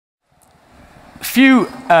Few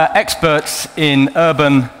experts in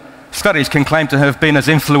urban studies can claim to have been as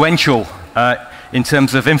influential in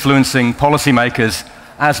terms of influencing policymakers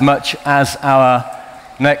as much as our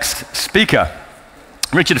next speaker.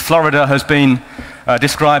 Richard Florida has been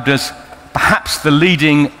described as perhaps the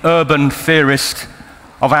leading urban theorist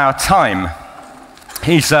of our time.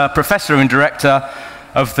 He's a professor and director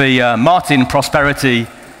of the Martin Prosperity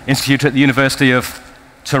Institute at the University of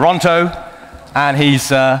Toronto, and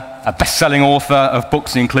he's a best-selling author of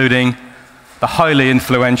books including the highly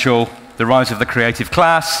influential The Rise of the Creative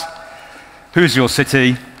Class, Who's Your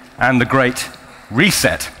City, and The Great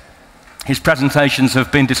Reset. His presentations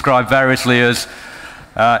have been described variously as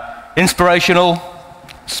inspirational,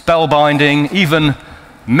 spellbinding, even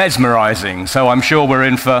mesmerizing, so I'm sure we're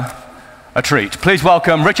in for a treat. Please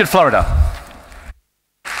welcome Richard Florida.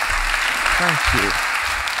 Thank you.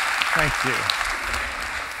 Thank you.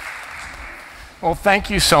 Well, thank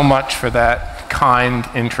you so much for that kind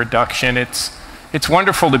introduction. It's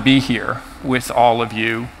wonderful to be here with all of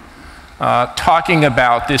you, talking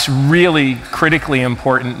about this really critically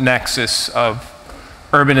important nexus of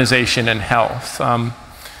urbanization and health.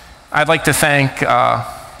 I'd like to thank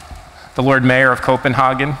the Lord Mayor of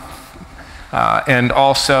Copenhagen and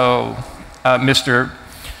also Mr.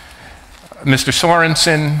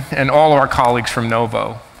 Sorensen and all of our colleagues from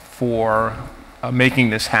Novo for making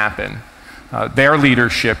this happen. Their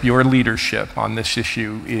leadership, your leadership on this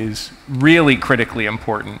issue is really critically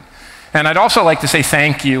important. And I'd also like to say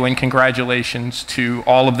thank you and congratulations to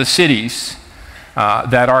all of the cities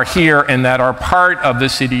that are here and that are part of the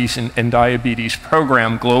Cities and Diabetes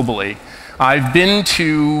program globally. I've been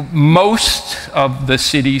to most of the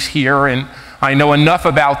cities here, and I know enough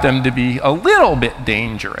about them to be a little bit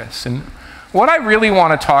dangerous. And what I really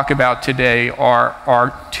want to talk about today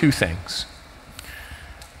are two things.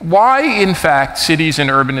 Why, in fact, cities and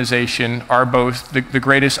urbanization are both the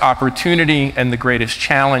greatest opportunity and the greatest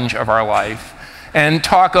challenge of our life, and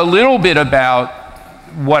talk a little bit about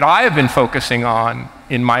what I have been focusing on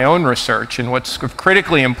in my own research and what's of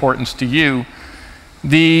critically importance to you,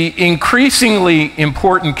 the increasingly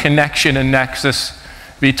important connection and nexus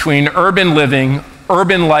between urban living,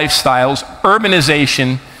 urban lifestyles,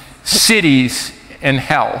 urbanization, cities, and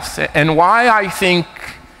health, and why I think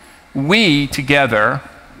we together,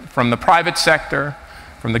 from the private sector,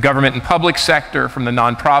 from the government and public sector, from the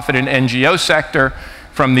nonprofit and NGO sector,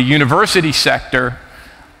 from the university sector,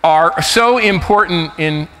 are so important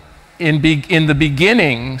in the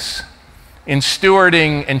beginnings in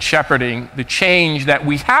stewarding and shepherding the change that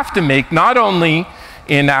we have to make, not only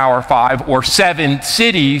in our 5 or 7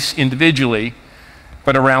 cities individually,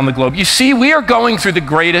 but around the globe. You see, we are going through the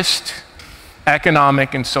greatest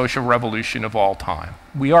economic and social revolution of all time.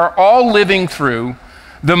 We are all living through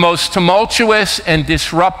the most tumultuous and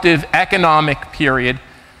disruptive economic period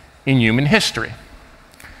in human history.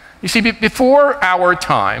 You see, before our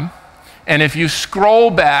time, and if you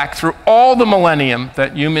scroll back through all the millennium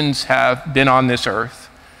that humans have been on this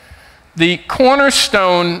earth, the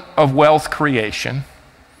cornerstone of wealth creation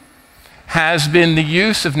has been the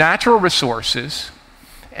use of natural resources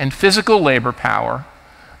and physical labor power,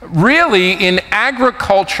 really in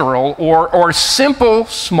agricultural or simple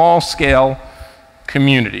small-scale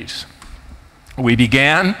communities. We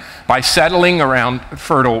began by settling around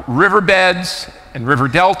fertile riverbeds and river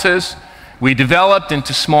deltas. We developed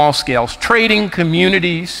into small-scale trading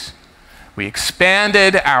communities. We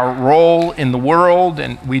expanded our role in the world,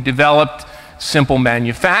 and we developed simple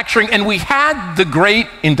manufacturing, and we had the great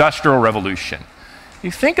Industrial Revolution.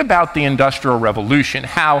 You think about the Industrial Revolution,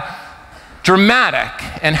 how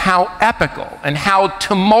dramatic and how epical and how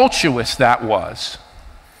tumultuous that was.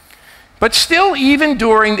 But still, even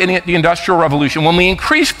during the Industrial Revolution, when we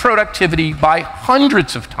increased productivity by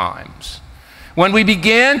hundreds of times, when we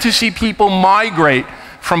began to see people migrate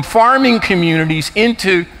from farming communities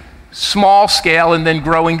into small-scale and then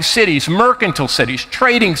growing cities, mercantile cities,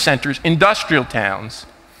 trading centers, industrial towns,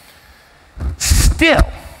 still,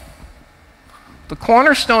 the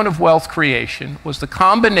cornerstone of wealth creation was the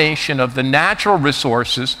combination of the natural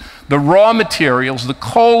resources, the raw materials, the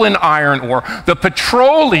coal and iron ore, the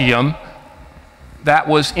petroleum that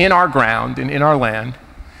was in our ground and in our land,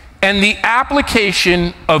 and the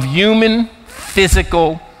application of human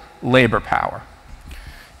physical labor power.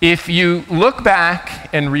 If you look back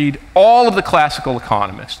and read all of the classical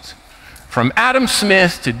economists, from Adam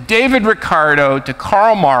Smith to David Ricardo to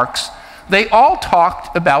Karl Marx, they all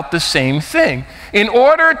talked about the same thing. In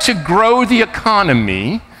order to grow the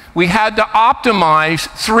economy, we had to optimize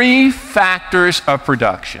 3 factors of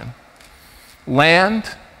production: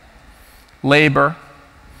 land, labor,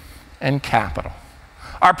 and capital.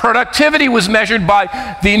 Our productivity was measured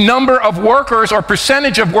by the number of workers or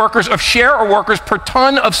percentage of workers, of share of workers per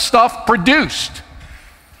ton of stuff produced.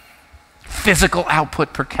 Physical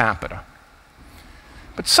output per capita.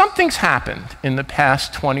 But something's happened in the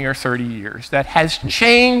past 20 or 30 years that has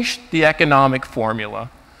changed the economic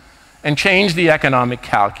formula and changed the economic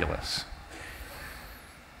calculus.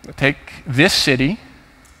 Take this city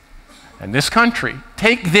and this country.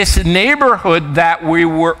 Take this neighborhood that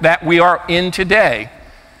we are in today.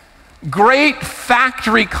 Great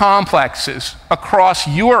factory complexes across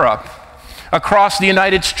Europe, across the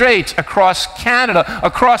United States, across Canada,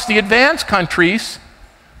 across the advanced countries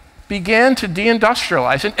began to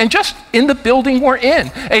deindustrialize. And just in the building we're in,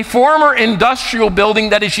 a former industrial building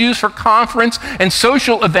that is used for conference and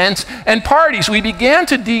social events and parties, we began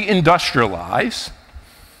to deindustrialize.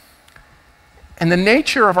 And the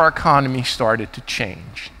nature of our economy started to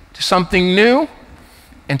change to something new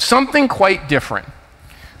and something quite different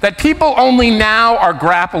that people only now are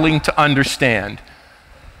grappling to understand.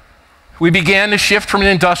 We began to shift from an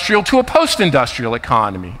industrial to a post-industrial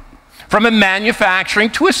economy, from a manufacturing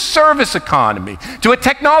to a service economy, to a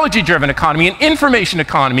technology-driven economy, an information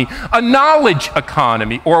economy, a knowledge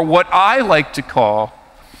economy, or what I like to call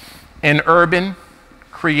an urban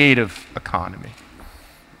creative economy.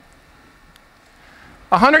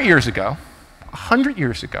 100 years ago,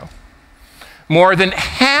 more than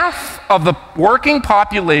half of the working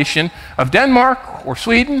population of Denmark or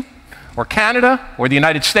Sweden or Canada or the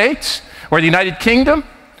United States or the United Kingdom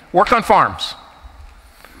worked on farms.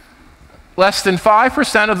 Less than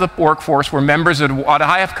 5% of the workforce were members of what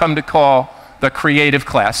I have come to call the creative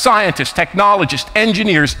class. Scientists, technologists,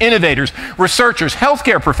 engineers, innovators, researchers,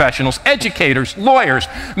 healthcare professionals, educators, lawyers,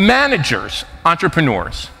 managers,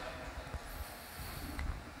 entrepreneurs.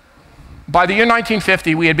 By the year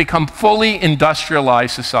 1950, we had become fully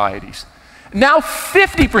industrialized societies. Now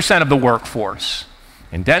 50% of the workforce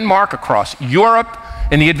in Denmark, across Europe,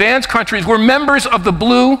 in the advanced countries were members of the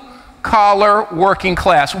blue-collar working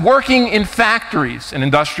class, working in factories and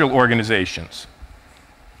industrial organizations.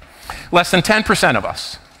 Less than 10% of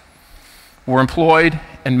us were employed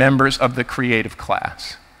and members of the creative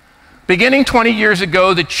class. Beginning 20 years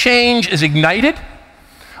ago, the change is ignited.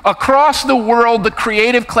 Across the world, the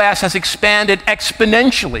creative class has expanded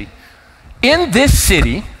exponentially. In this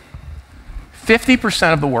city,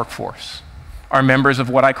 50% of the workforce are members of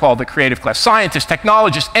what I call the creative class. Scientists,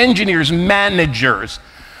 technologists, engineers, managers.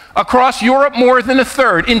 Across Europe, more than a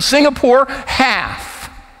third. In Singapore, half.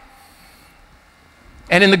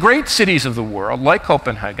 And in the great cities of the world, like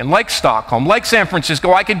Copenhagen, like Stockholm, like San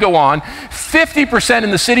Francisco, I could go on, 50% in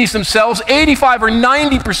the cities themselves, 85 or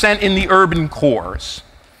 90% in the urban cores.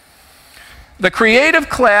 The creative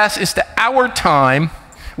class is to our time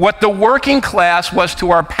what the working class was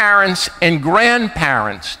to our parents' and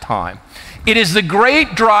grandparents' time. It is the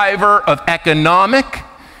great driver of economic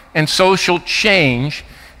and social change,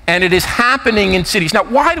 and it is happening in cities. Now,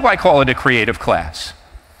 why do I call it a creative class?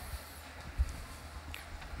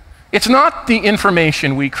 It's not the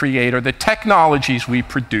information we create or the technologies we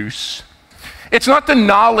produce. It's not the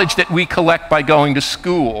knowledge that we collect by going to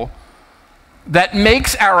school that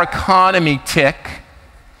makes our economy tick.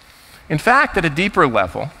 In fact, at a deeper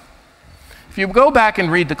level, if you go back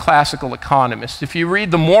and read the classical economists, if you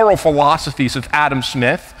read the moral philosophies of Adam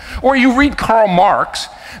Smith, or you read Karl Marx,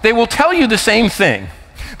 they will tell you the same thing.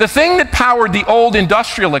 The thing that powered the old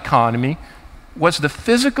industrial economy was the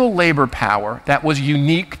physical labor power that was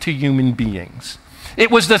unique to human beings.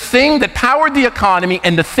 It was the thing that powered the economy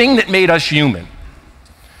and the thing that made us human.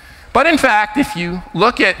 But in fact, if you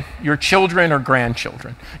look at your children or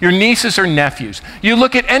grandchildren, your nieces or nephews, you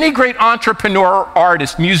look at any great entrepreneur,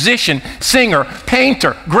 artist, musician, singer,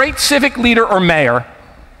 painter, great civic leader or mayor,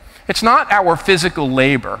 it's not our physical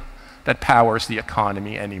labor that powers the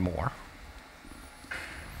economy anymore.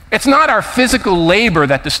 It's not our physical labor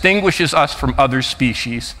that distinguishes us from other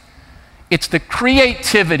species. It's the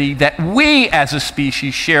creativity that we as a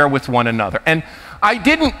species share with one another. And I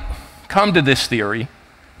didn't come to this theory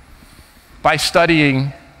by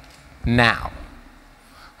studying now.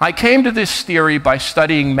 I came to this theory by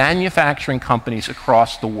studying manufacturing companies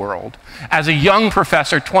across the world as a young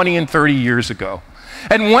professor 20 and 30 years ago.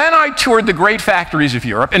 And when I toured the great factories of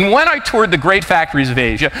Europe, and when I toured the great factories of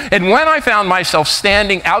Asia, and when I found myself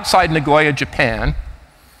standing outside Nagoya, Japan,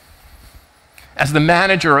 as the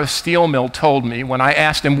manager of a steel mill told me when I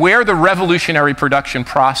asked him where the revolutionary production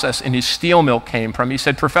process in his steel mill came from, he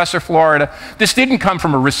said, "Professor Florida, this didn't come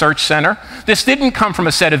from a research center. This didn't come from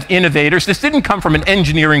a set of innovators. This didn't come from an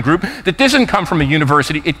engineering group. That didn't come from a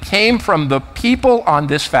university. It came from the people on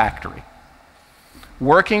this factory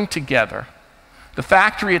working together The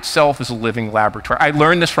factory itself is a living laboratory. I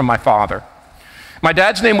learned this from my father. My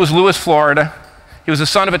dad's name was Louis Florida. He was the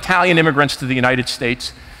son of Italian immigrants to the United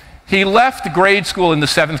States. He left grade school in the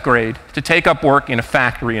 7th grade to take up work in a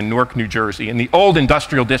factory in Newark, New Jersey, in the old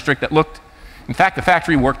industrial district that looked, in fact, the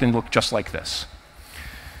factory he worked in looked just like this.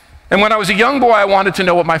 And when I was a young boy, I wanted to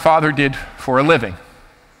know what my father did for a living.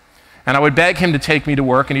 And I would beg him to take me to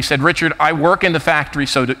work, and he said, "Richard, I work in the factory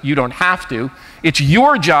so that you don't have to. It's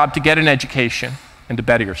your job to get an education and to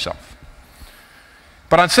better yourself."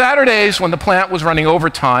 But on Saturdays, when the plant was running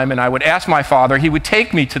overtime and I would ask my father, he would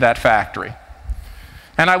take me to that factory.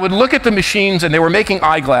 And I would look at the machines, and they were making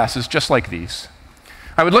eyeglasses just like these.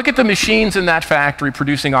 I would look at the machines in that factory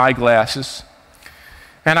producing eyeglasses,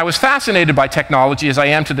 and I was fascinated by technology, as I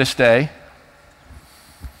am to this day.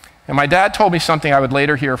 And my dad told me something I would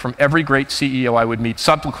later hear from every great CEO I would meet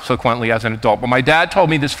subsequently as an adult. But my dad told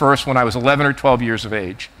me this first when I was 11 or 12 years of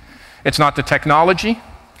age. It's not the technology,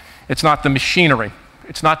 it's not the machinery,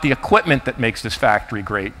 it's not the equipment that makes this factory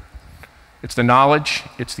great. It's the knowledge,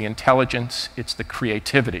 it's the intelligence, it's the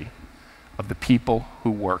creativity of the people who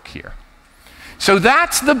work here. So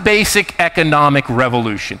that's the basic economic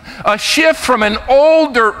revolution, a shift from an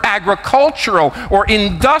older agricultural or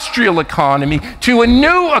industrial economy to a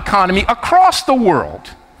new economy across the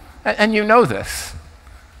world. And you know this,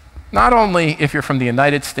 not only if you're from the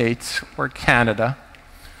United States or Canada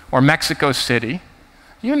or Mexico City,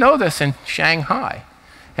 you know this in Shanghai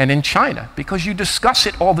and in China, because you discuss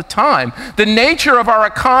it all the time. The nature of our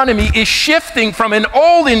economy is shifting from an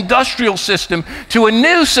old industrial system to a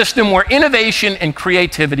new system where innovation and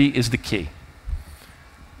creativity is the key.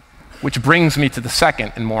 Which brings me to the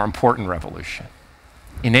second and more important revolution,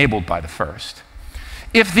 enabled by the first.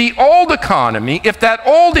 If the old economy, if that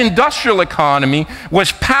old industrial economy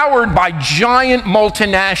was powered by giant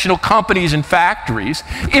multinational companies and factories,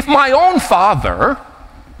 if my own father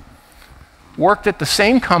worked at the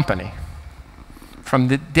same company from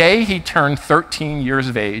the day he turned 13 years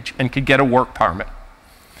of age and could get a work permit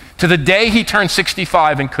to the day he turned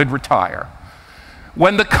 65 and could retire.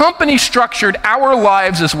 When the company structured our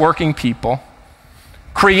lives as working people,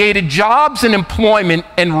 created jobs and employment,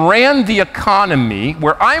 and ran the economy,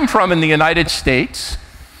 where I'm from in the United States,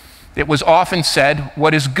 it was often said,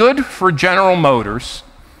 what is good for General Motors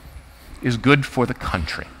is good for the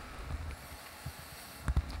country.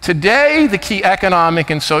 Today, the key economic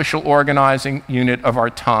and social organizing unit of our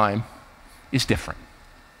time is different.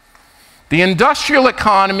 The industrial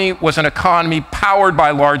economy was an economy powered by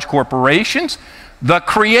large corporations. The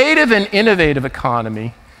creative and innovative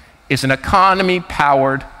economy is an economy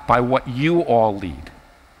powered by what you all lead.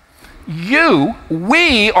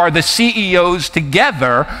 We are the CEOs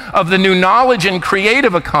together of the new knowledge and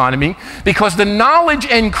creative economy, because the knowledge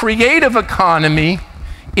and creative economy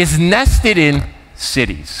is nested in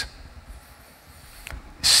cities.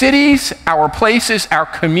 Cities, our places, our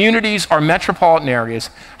communities, our metropolitan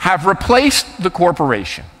areas have replaced the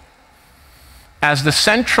corporation as the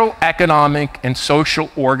central economic and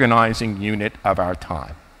social organizing unit of our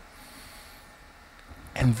time.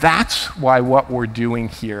 And that's why what we're doing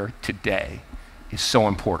here today is so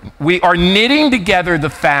important. We are knitting together the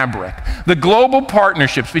fabric, the global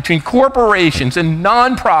partnerships between corporations and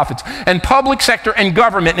nonprofits and public sector and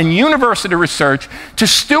government and university research to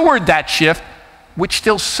steward that shift, which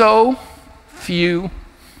still so few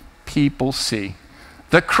people see.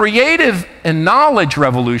 The creative and knowledge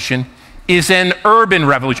revolution is an urban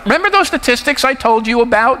revolution. Remember those statistics I told you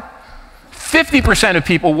about? 50% of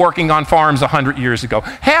people working on farms 100 years ago.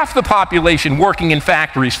 Half the population working in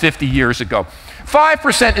factories 50 years ago.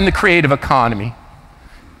 5% in the creative economy.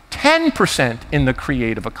 10% in the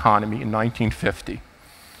creative economy in 1950.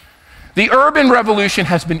 The urban revolution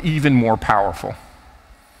has been even more powerful.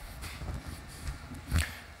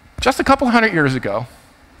 Just a couple hundred years ago,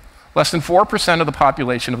 less than 4% of the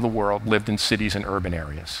population of the world lived in cities and urban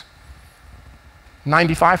areas.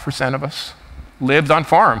 95% of us lived on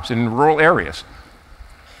farms in rural areas.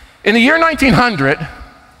 In the year 1900,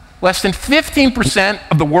 less than 15%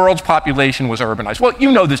 of the world's population was urbanized. Well,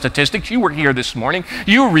 you know the statistics. You were here this morning.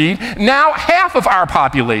 You read. Now half of our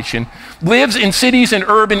population lives in cities and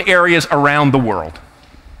urban areas around the world.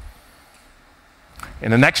 In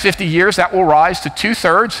the next 50 years, that will rise to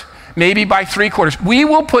 2/3, maybe by 3/4. We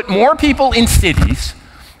will put more people in cities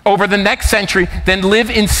over the next century than live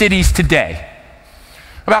in cities today.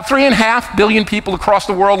 About 3.5 billion people across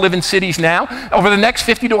the world live in cities now. Over the next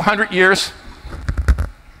 50 to 100 years,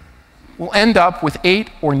 we'll end up with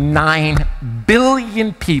 8 or 9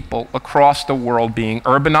 billion people across the world being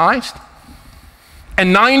urbanized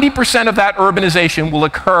And 90% of that urbanization will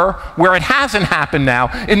occur where it hasn't happened now,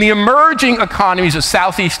 in the emerging economies of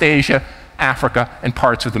Southeast Asia, Africa, and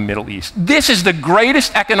parts of the Middle East. This is the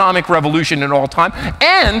greatest economic revolution in all time,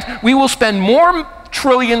 and we will spend more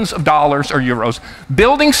trillions of dollars or euros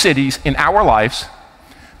building cities in our lives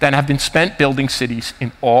than have been spent building cities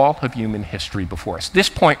in all of human history before us. This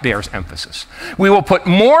point bears emphasis. We will put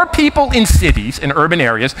more people in cities, in urban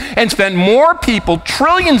areas, and spend more people,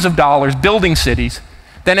 trillions of dollars, building cities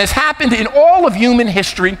than has happened in all of human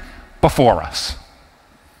history before us.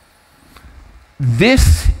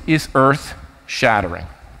 This is earth-shattering.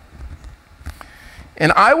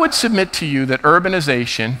 And I would submit to you that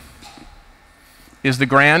urbanization is the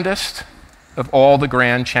grandest of all the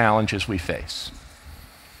grand challenges we face.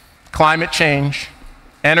 Climate change,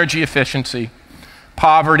 energy efficiency,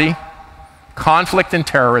 poverty, conflict and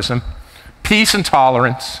terrorism, peace and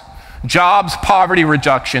tolerance, jobs, poverty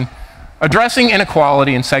reduction, addressing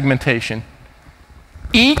inequality and segmentation.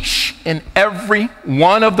 Each and every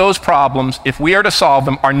one of those problems, if we are to solve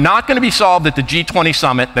them, are not going to be solved at the G20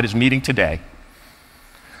 summit that is meeting today.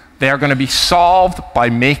 They are going to be solved by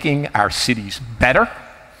making our cities better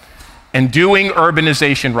and doing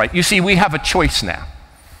urbanization right. You see, we have a choice now.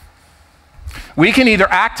 We can either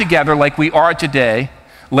act together like we are today,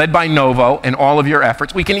 led by Novo and all of your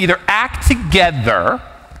efforts. We can either act together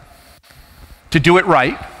to do it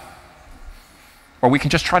right, or we can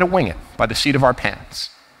just try to wing it by the seat of our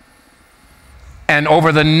pants. And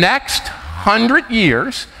over the next 100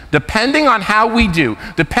 years, depending on how we do,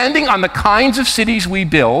 depending on the kinds of cities we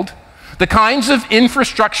build, the kinds of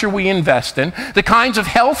infrastructure we invest in, the kinds of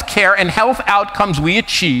health care and health outcomes we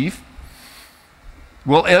achieve,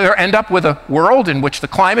 we'll either end up with a world in which the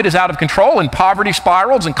climate is out of control and poverty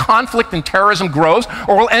spirals and conflict and terrorism grows,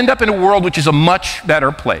 or we'll end up in a world which is a much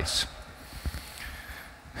better place.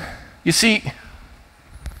 You see,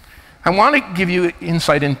 I want to give you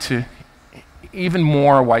insight into even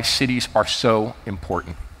more why cities are so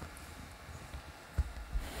important.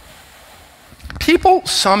 People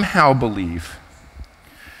somehow believe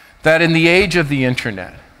that in the age of the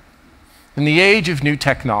internet, in the age of new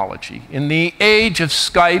technology, in the age of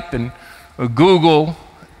Skype and Google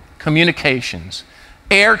communications,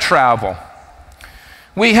 air travel,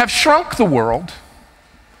 we have shrunk the world,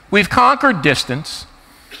 we've conquered distance,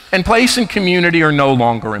 and place and community are no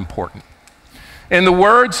longer important. In the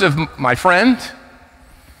words of my friend,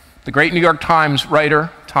 the great New York Times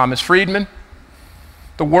writer Thomas Friedman,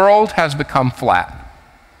 the world has become flat.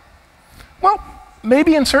 Well,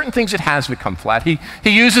 maybe in certain things it has become flat. He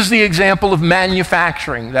uses the example of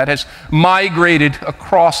manufacturing that has migrated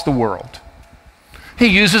across the world. He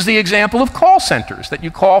uses the example of call centers that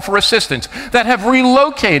you call for assistance that have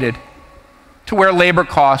relocated to where labor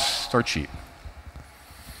costs are cheap.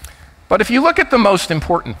 But if you look at the most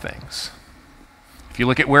important things, if you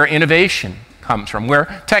look at where innovation comes from,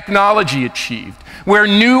 where technology achieved, where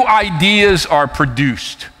new ideas are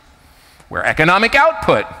produced, where economic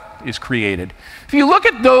output is created, if you look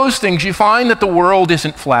at those things, you find that the world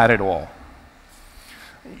isn't flat at all.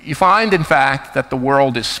 You find, in fact, that the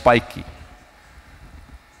world is spiky.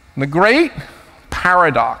 And the great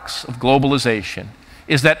paradox of globalization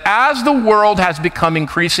is that as the world has become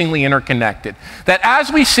increasingly interconnected, that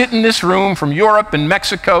as we sit in this room from Europe and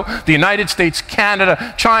Mexico, the United States,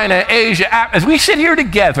 Canada, China, Asia, as we sit here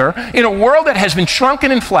together in a world that has been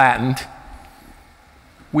shrunken and flattened,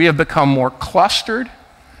 we have become more clustered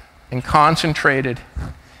and concentrated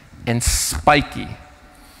and spiky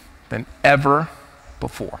than ever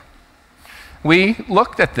before. We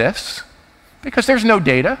looked at this because there's no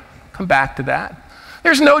data. Come back to that.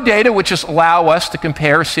 There's no data which just allow us to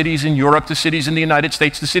compare cities in Europe to cities in the United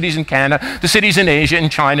States, to cities in Canada, to cities in Asia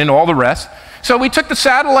and China and all the rest. So we took the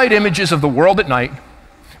satellite images of the world at night.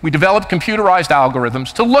 We developed computerized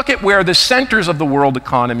algorithms to look at where the centers of the world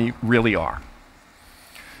economy really are.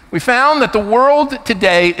 We found that the world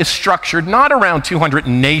today is structured not around 200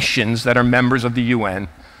 nations that are members of the UN,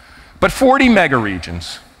 but 40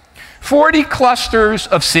 megaregions, 40 clusters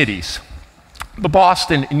of cities. The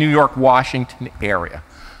Boston, New York, Washington area,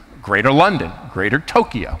 Greater London, Greater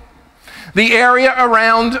Tokyo, the area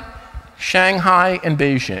around Shanghai and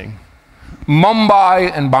Beijing, Mumbai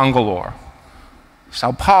and Bangalore,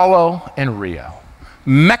 Sao Paulo and Rio,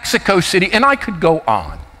 Mexico City, and I could go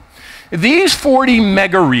on. These 40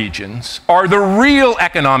 megaregions are the real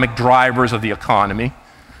economic drivers of the economy.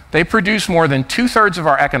 They produce more than 2/3 of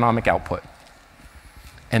our economic output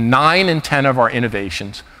and 9 in 10 of our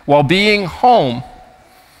innovations, while being home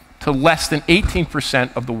to less than 18%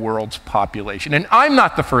 of the world's population. And I'm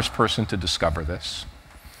not the first person to discover this.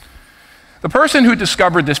 The person who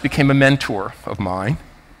discovered this became a mentor of mine.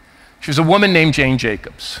 She was a woman named Jane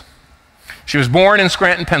Jacobs. She was born in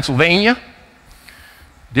Scranton, Pennsylvania,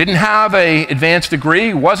 didn't have an advanced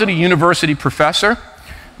degree, wasn't a university professor,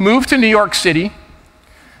 moved to New York City,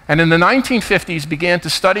 and in the 1950s began to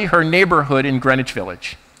study her neighborhood in Greenwich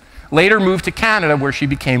Village. Later moved to Canada, where she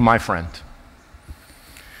became my friend.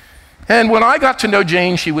 And when I got to know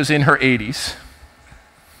Jane, she was in her 80s.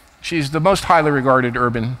 She's the most highly regarded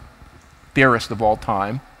urban theorist of all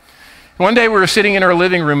time. One day we were sitting in her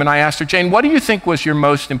living room and I asked her, Jane, what do you think was your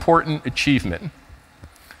most important achievement?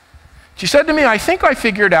 She said to me, I think I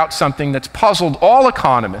figured out something that's puzzled all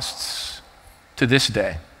economists to this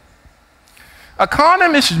day.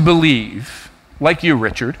 Economists believe, like you,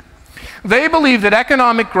 Richard, they believe that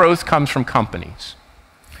economic growth comes from companies.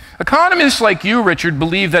 Economists like you, Richard,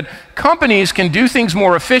 believe that companies can do things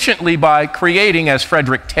more efficiently by creating, as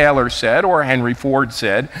Frederick Taylor said, or Henry Ford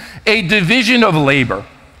said, a division of labor,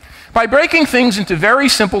 by breaking things into very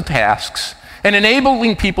simple tasks and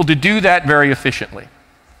enabling people to do that very efficiently.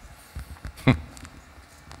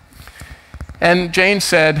 And Jane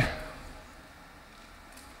said,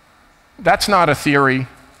 that's not a theory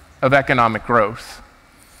of economic growth.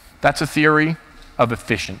 That's a theory of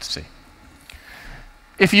efficiency.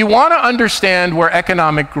 If you want to understand where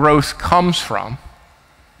economic growth comes from,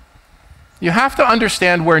 you have to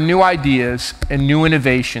understand where new ideas and new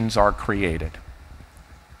innovations are created.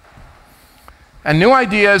 And new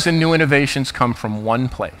ideas and new innovations come from one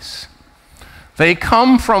place. They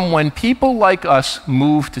come from when people like us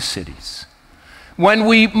move to cities. When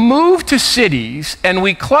we move to cities and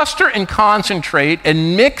we cluster and concentrate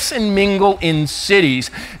and mix and mingle in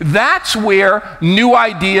cities, that's where new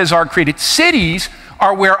ideas are created. Cities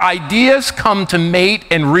are where ideas come to mate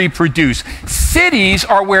and reproduce. Cities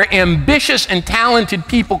are where ambitious and talented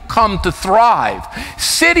people come to thrive.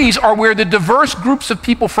 Cities are where the diverse groups of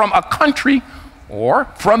people from a country or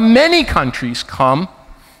from many countries come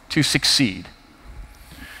to succeed.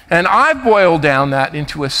 And I've boiled down that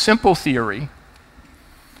into a simple theory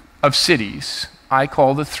of cities I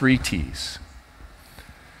call the 3 T's.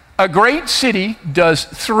 A great city does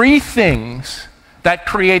 3 things that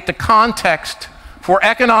create the context for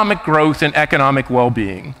economic growth and economic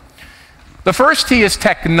well-being. The first T is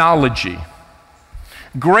technology.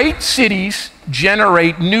 Great cities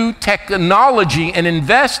generate new technology and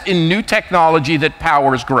invest in new technology that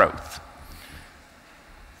powers growth.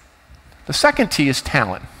 The second T is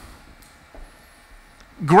talent.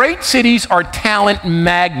 Great cities are talent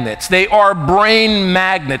magnets. They are brain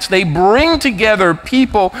magnets. They bring together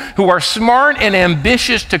people who are smart and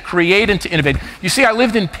ambitious to create and to innovate. You see, I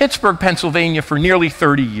lived in Pittsburgh, Pennsylvania for nearly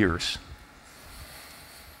 30 years.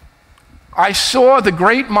 I saw the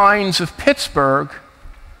great minds of Pittsburgh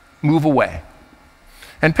move away.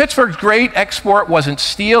 And Pittsburgh's great export wasn't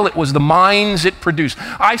steel, it was the mines it produced.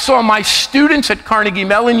 I saw my students at Carnegie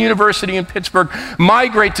Mellon University in Pittsburgh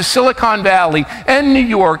migrate to Silicon Valley and New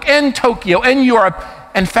York and Tokyo and Europe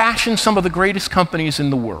and fashion some of the greatest companies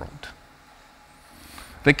in the world.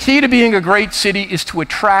 The key to being a great city is to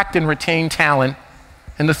attract and retain talent.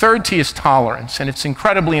 And the third T is tolerance, and it's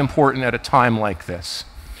incredibly important at a time like this.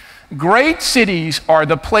 Great cities are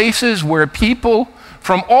the places where people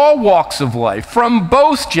from all walks of life, from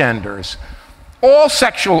both genders, all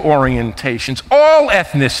sexual orientations, all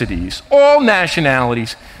ethnicities, all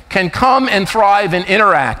nationalities, can come and thrive and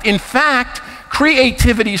interact. In fact,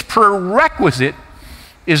 creativity's prerequisite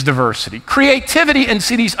is diversity. Creativity in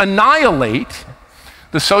cities annihilate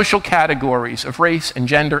the social categories of race and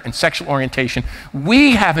gender and sexual orientation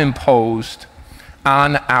we have imposed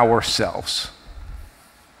on ourselves.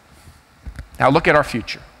 Now look at our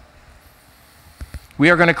future. We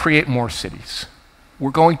are going to create more cities. We're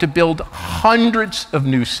going to build hundreds of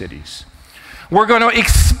new cities. We're going to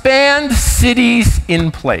expand cities in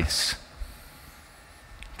place.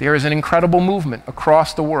 There is an incredible movement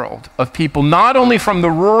across the world of people, not only from the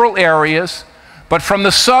rural areas, but from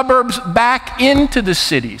the suburbs back into the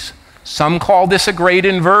cities. Some call this a great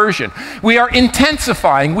inversion. We are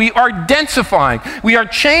intensifying, we are densifying, we are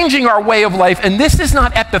changing our way of life, and this is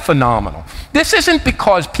not epiphenomenal. This isn't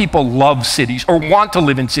because people love cities or want to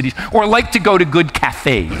live in cities or like to go to good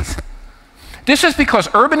cafes. This is because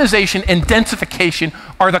urbanization and densification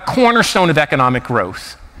are the cornerstone of economic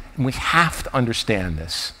growth, and we have to understand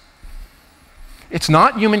this. It's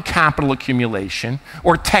not human capital accumulation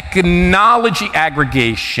or technology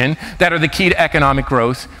aggregation that are the key to economic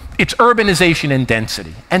growth. It's urbanization and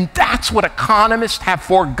density. And that's what economists have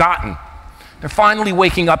forgotten. They're finally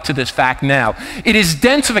waking up to this fact now. It is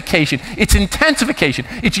densification, it's intensification,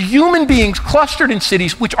 it's human beings clustered in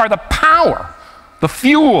cities which are the power the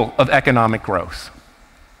fuel of economic growth.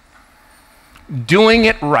 Doing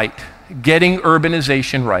it right, getting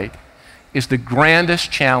urbanization right, is the grandest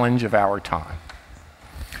challenge of our time.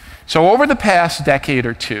 So over the past decade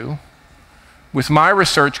or two, with my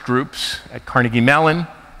research groups at Carnegie Mellon,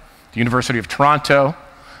 the University of Toronto,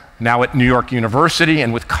 now at New York University,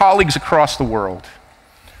 and with colleagues across the world,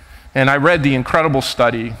 and I read the incredible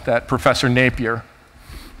study that Professor Napier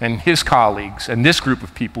and his colleagues and this group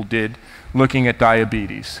of people did looking at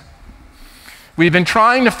diabetes. We've been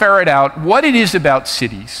trying to ferret out what it is about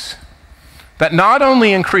cities that not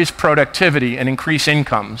only increase productivity and increase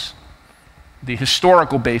incomes, the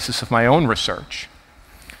historical basis of my own research,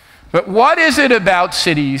 but what is it about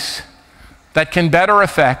cities that can better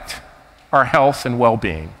affect our health and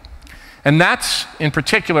well-being? And that's, in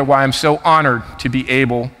particular, why I'm so honored to be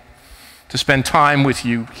able to spend time with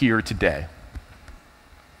you here today.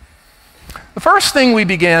 The first thing we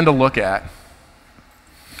began to look at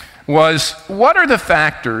was what are the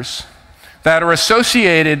factors that are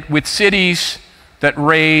associated with cities that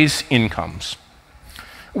raise incomes?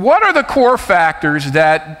 What are the core factors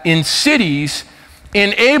that in cities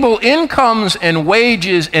enable incomes and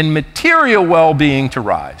wages and material well-being to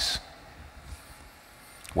rise?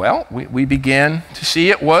 Well, we began to see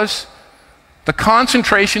it was the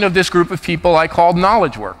concentration of this group of people I called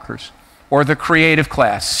knowledge workers, or the creative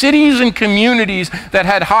class. Cities and communities that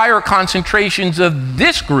had higher concentrations of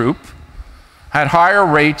this group had higher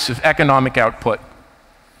rates of economic output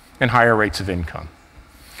and higher rates of income.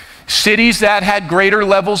 Cities that had greater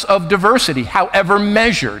levels of diversity, however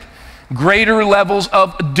measured, greater levels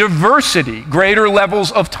of diversity, greater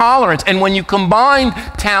levels of tolerance. And when you combine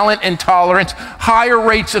talent and tolerance, higher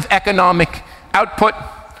rates of economic output,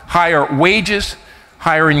 higher wages,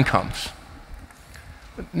 higher incomes.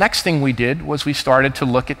 The next thing we did was we started to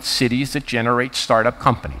look at cities that generate startup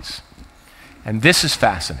companies. And this is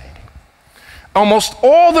fascinating. Almost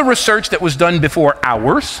all the research that was done before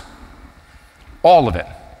ours, all of it,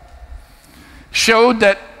 showed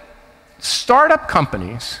that startup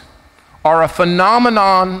companies are a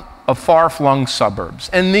phenomenon of far-flung suburbs.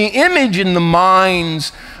 And the image in the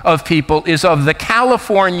minds of people is of the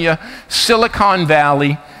California, Silicon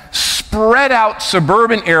Valley, spread out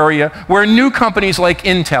suburban area where new companies like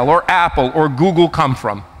Intel or Apple or Google come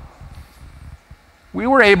from. We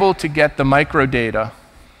were able to get the microdata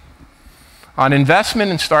on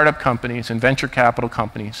investment in startup companies and venture capital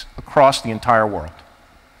companies across the entire world.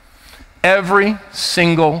 Every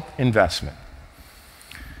single investment.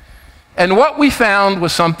 And what we found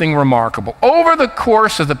was something remarkable. Over the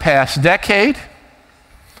course of the past decade,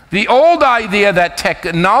 the old idea that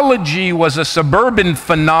technology was a suburban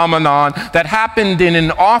phenomenon that happened in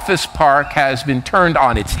an office park has been turned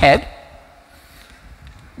on its head.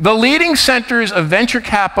 The leading centers of venture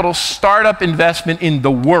capital startup investment in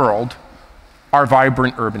the world are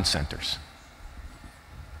vibrant urban centers.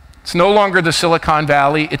 It's no longer the Silicon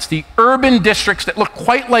Valley, it's the urban districts that look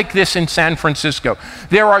quite like this in San Francisco.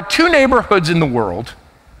 There are two neighborhoods in the world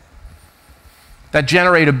that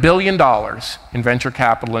generate $1 billion in venture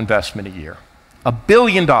capital investment a year. $1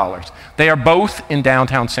 billion. They are both in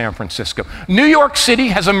downtown San Francisco. New York City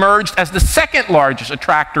has emerged as the second largest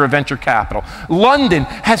attractor of venture capital. London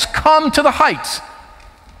has come to the heights.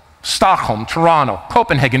 Stockholm, Toronto,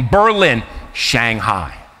 Copenhagen, Berlin,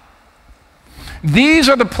 Shanghai. These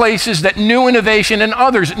are the places that new innovation and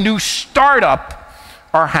others, new startup,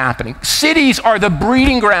 are happening. Cities are the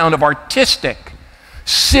breeding ground of artistic,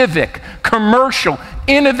 civic, commercial,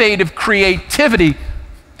 innovative creativity.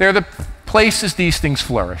 They're the places these things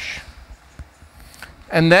flourish.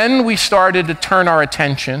 And then we started to turn our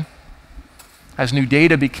attention, as new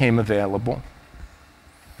data became available,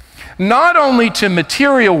 not only to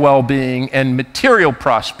material well-being and material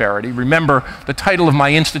prosperity. Remember, the title of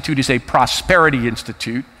my institute is a Prosperity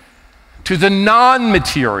Institute. To the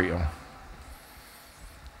non-material,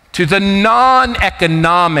 to the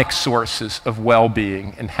non-economic sources of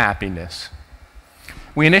well-being and happiness.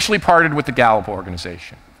 We initially partnered with the Gallup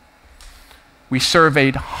organization. We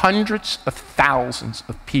surveyed hundreds of thousands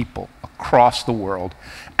of people across the world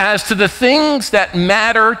as to the things that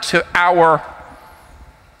matter to our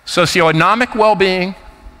socioeconomic well-being,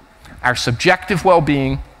 our subjective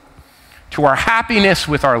well-being, to our happiness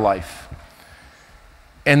with our life.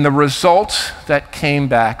 And the results that came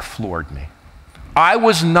back floored me. I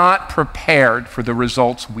was not prepared for the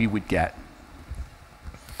results we would get.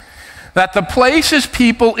 That the places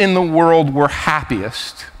people in the world were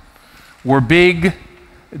happiest were big,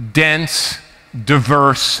 dense,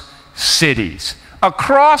 diverse cities.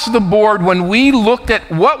 Across the board, when we looked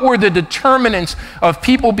at what were the determinants of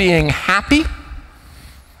people being happy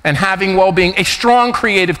and having well-being, a strong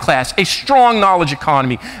creative class, a strong knowledge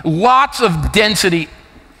economy, lots of density,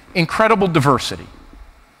 incredible diversity.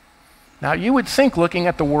 Now, you would think, looking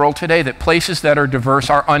at the world today, that places that are diverse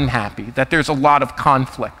are unhappy, that there's a lot of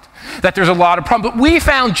conflict, that there's a lot of problems. But we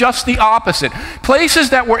found just the opposite.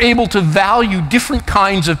 Places that were able to value different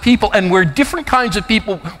kinds of people, and where different kinds of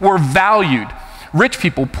people were valued. Rich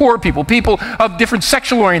people, poor people, people of different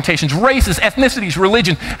sexual orientations, races, ethnicities,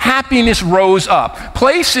 religion, happiness rose up.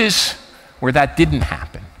 Places where that didn't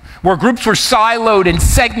happen, where groups were siloed and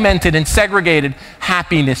segmented and segregated,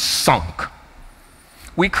 happiness sunk.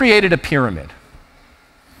 We created a pyramid.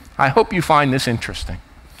 I hope you find this interesting.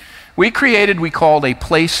 We called a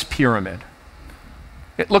place pyramid.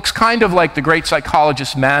 It looks kind of like the great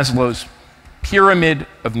psychologist Maslow's pyramid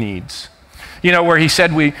of needs. You know, where he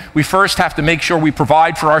said we first have to make sure we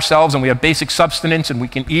provide for ourselves and we have basic subsistence and we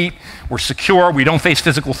can eat, we're secure, we don't face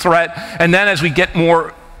physical threat. And then as we get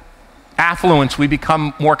more affluence, we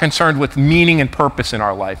become more concerned with meaning and purpose in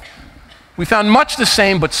our life. We found much the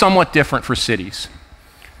same but somewhat different for cities.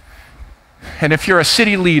 And if you're a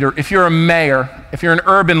city leader, if you're a mayor, if you're an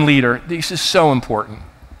urban leader, this is so important.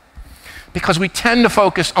 Because we tend to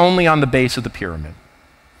focus only on the base of the pyramid.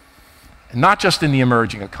 And not just in the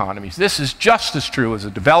emerging economies. This is just as true as the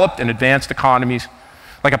developed and advanced economies,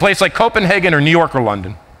 like a place like Copenhagen or New York or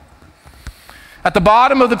London. At the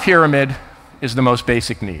bottom of the pyramid is the most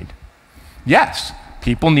basic need. Yes,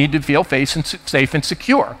 people need to feel safe and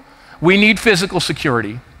secure. We need physical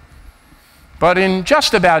security. But in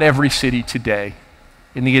just about every city today,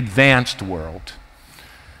 in the advanced world,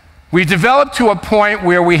 we've developed to a point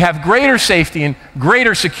where we have greater safety and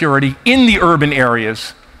greater security in the urban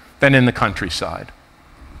areas than in the countryside.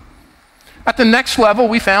 At the next level,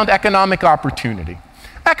 we found economic opportunity.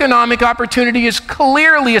 Economic opportunity is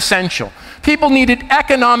clearly essential. People needed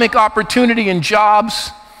economic opportunity and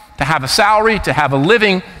jobs to have a salary, to have a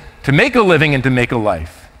living, to make a living, and to make a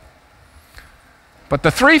life. But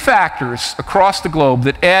the three factors across the globe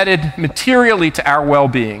that added materially to our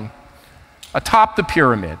well-being atop the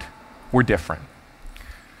pyramid were different.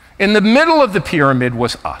 In the middle of the pyramid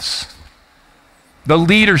was us, the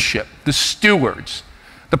leadership, the stewards,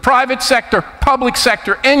 the private sector, public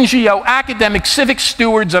sector, NGO, academic, civic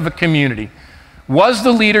stewards of a community. Was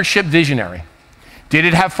the leadership visionary? Did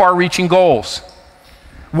it have far-reaching goals?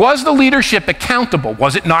 Was the leadership accountable?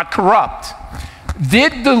 Was it not corrupt?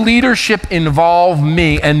 Did the leadership involve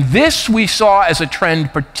me? And this we saw as a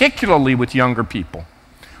trend, particularly with younger people.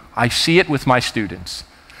 I see it with my students.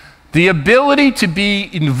 The ability to be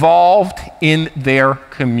involved in their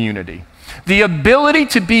community. The ability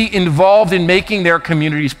to be involved in making their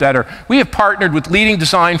communities better. We have partnered with leading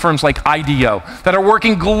design firms like IDEO that are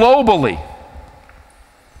working globally.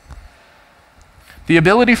 The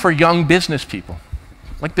ability for young business people,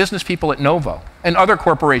 like business people at Novo and other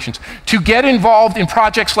corporations, to get involved in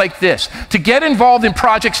projects like this, to get involved in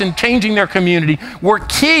projects in changing their community, were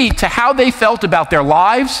key to how they felt about their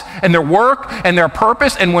lives and their work and their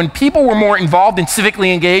purpose. And when people were more involved and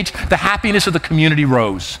civically engaged, the happiness of the community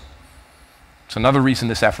rose. It's another reason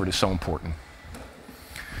this effort is so important.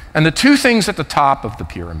 And the two things at the top of the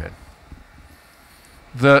pyramid,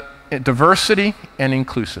 the diversity and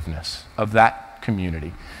inclusiveness of that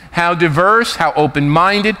community. How diverse, how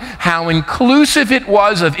open-minded, how inclusive it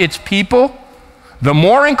was of its people. The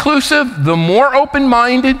more inclusive, the more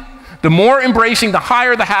open-minded, the more embracing, the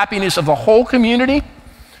higher the happiness of the whole community.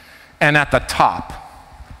 And at the top,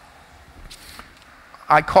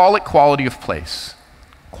 I call it quality of place.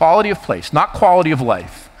 Quality of place, not quality of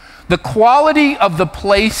life. The quality of the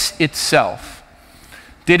place itself.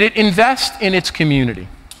 Did it invest in its community?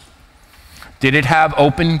 Did it have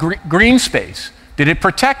open green space? Did it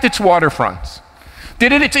protect its waterfronts?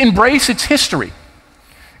 Did it embrace its history?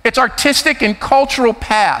 Its artistic and cultural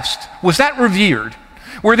past? Was that revered?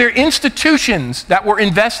 Were there institutions that were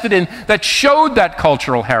invested in that showed that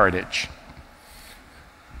cultural heritage?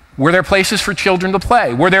 Were there places for children to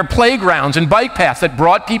play? Were there playgrounds and bike paths that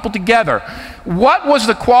brought people together? What was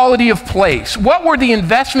the quality of place? What were the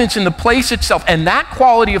investments in the place itself? And that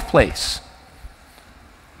quality of place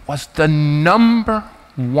was the number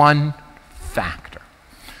one factor.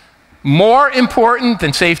 More important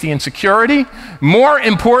than safety and security, more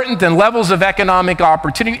important than levels of economic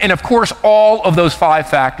opportunity, and of course, all of those five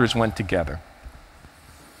factors went together.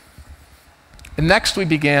 And next, we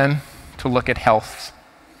began to look at health,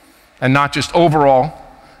 and not just overall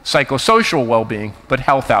psychosocial well-being, but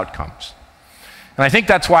health outcomes. And I think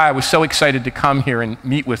that's why I was so excited to come here and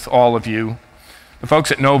meet with all of you, the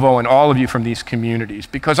folks at Novo and all of you from these communities,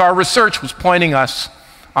 because our research was pointing us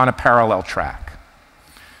on a parallel track.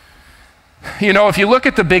 You know, if you look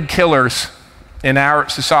at the big killers in our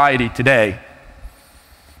society today,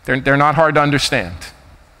 they're not hard to understand.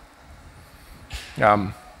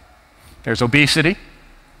 There's obesity,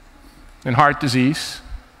 and heart disease,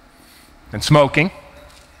 and smoking,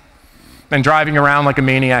 and driving around like a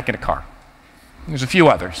maniac in a car. There's a few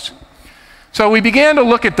others. So we began to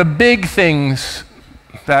look at the big things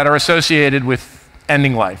that are associated with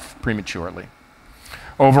ending life prematurely.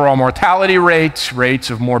 Overall mortality rates,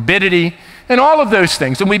 rates of morbidity, and all of those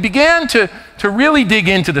things. And we began to really dig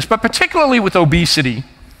into this, but particularly with obesity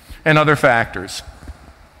and other factors.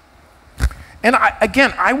 And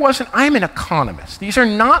I'm an economist. These are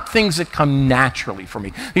not things that come naturally for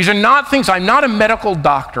me. These are not things, I'm not a medical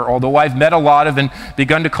doctor, although I've met a lot of and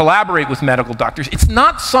begun to collaborate with medical doctors. It's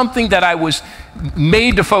not something that I was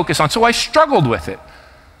made to focus on, so I struggled with it.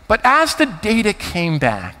 But as the data came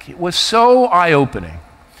back, it was so eye-opening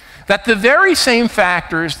that the very same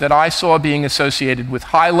factors that I saw being associated with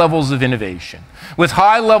high levels of innovation, with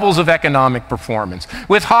high levels of economic performance,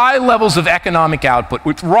 with high levels of economic output,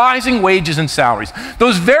 with rising wages and salaries,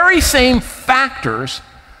 those very same factors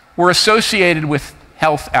were associated with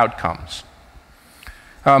health outcomes.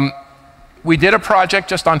 We did a project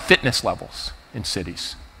just on fitness levels in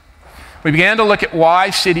cities. We began to look at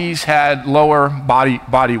why cities had lower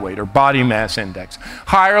body weight or body mass index,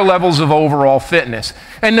 higher levels of overall fitness.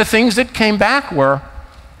 And the things that came back were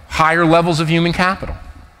higher levels of human capital,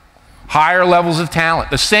 higher levels of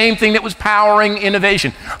talent, the same thing that was powering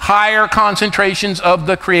innovation, higher concentrations of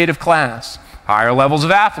the creative class, higher levels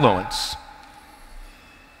of affluence,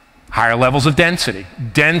 higher levels of density.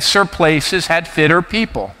 Denser places had fitter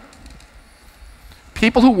people.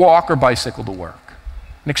 People who walk or bicycle to work.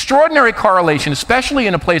 An extraordinary correlation, especially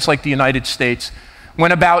in a place like the United States,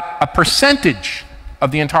 when about a percentage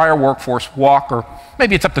of the entire workforce walk, or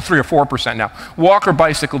maybe it's up to 3 or 4% now, walk or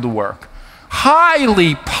bicycle to work.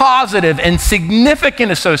 Highly positive and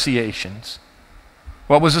significant associations.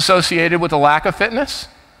 What was associated with a lack of fitness?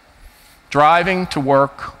 Driving to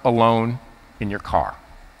work alone in your car.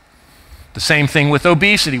 The same thing with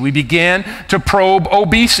obesity. We began to probe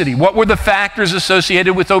obesity. What were the factors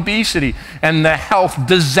associated with obesity and the health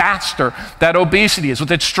disaster that obesity is, with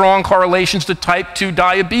its strong correlations to type 2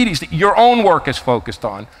 diabetes that your own work is focused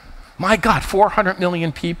on? My God, 400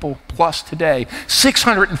 million people plus today,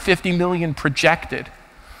 650 million projected.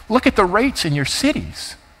 Look at the rates in your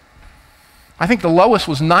cities. I think the lowest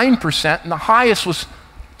was 9% and the highest was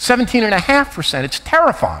 17.5%. It's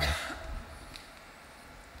terrifying.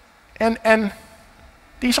 And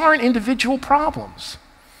these aren't individual problems.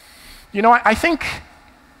 You know, I think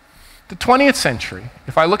the 20th century,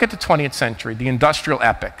 if I look at the 20th century, the industrial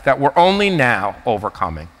epic that we're only now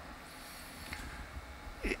overcoming,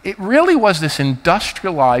 it really was this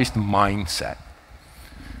industrialized mindset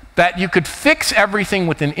that you could fix everything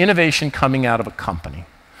with an innovation coming out of a company.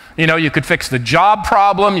 You know, you could fix the job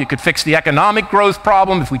problem, you could fix the economic growth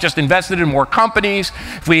problem if we just invested in more companies,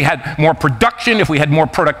 if we had more production, if we had more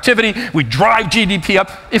productivity, we'd drive GDP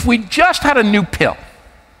up, if we just had a new pill.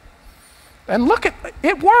 And look at,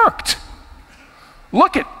 it worked.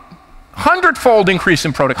 Look at hundredfold increase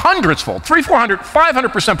in product, hundreds-fold, 300,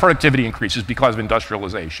 400, 500% productivity increases because of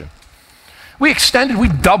industrialization. We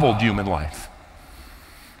doubled human life.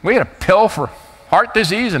 We had a pill for heart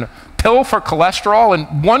disease and a pill for cholesterol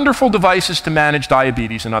and wonderful devices to manage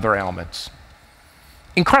diabetes and other ailments.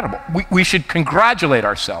 Incredible. We should congratulate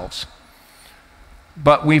ourselves.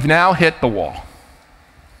 But we've now hit the wall.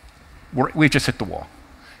 We've just hit the wall.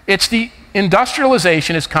 It's the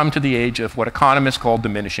industrialization has come to the age of what economists call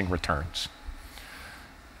diminishing returns.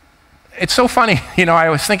 It's so funny, you know, I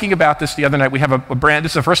was thinking about this the other night. We have this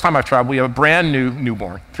is the first time I've traveled, we have a brand new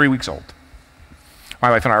newborn, 3 weeks old. My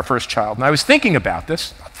wife and I, our first child. And I was thinking about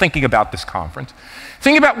this conference,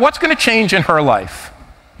 thinking about what's going to change in her life.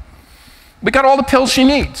 We got all the pills she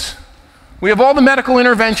needs. We have all the medical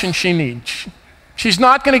intervention she needs. She's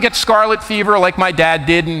not going to get scarlet fever like my dad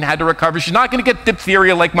did and had to recover. She's not going to get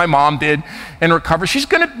diphtheria like my mom did and recover. She's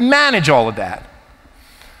going to manage all of that.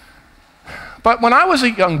 But when I was a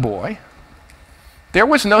young boy, there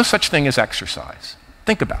was no such thing as exercise.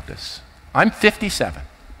 Think about this. I'm 57.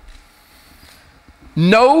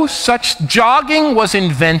 No such jogging was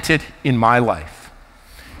invented in my life.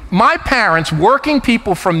 My parents, working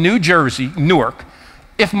people from New Jersey, Newark,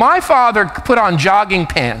 if my father put on jogging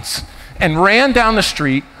pants and ran down the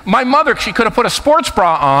street, my mother, she could have put a sports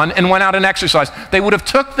bra on and went out and exercised. They would have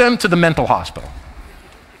took them to the mental hospital.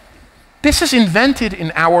 This is invented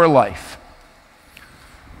in our life.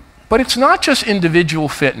 But it's not just individual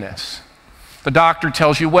fitness. The doctor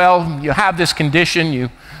tells you, well, you have this condition,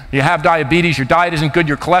 You have diabetes, your diet isn't good,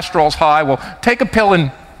 your cholesterol's high. Well, take a pill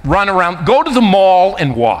and run around. Go to the mall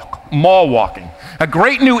and walk. Mall walking. A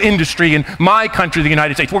great new industry in my country, the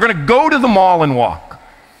United States. We're going to go to the mall and walk.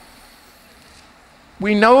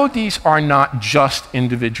 We know these are not just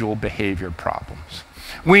individual behavior problems.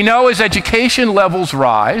 We know as education levels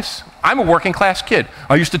rise, I'm a working class kid.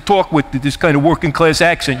 I used to talk with this kind of working class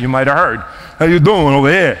accent you might have heard. How you doing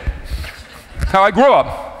over here? How I grew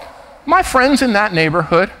up. My friends in that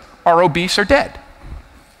neighborhood are obese or dead.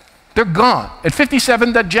 They're gone. At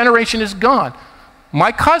 57, that generation is gone.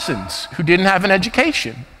 My cousins who didn't have an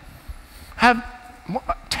education have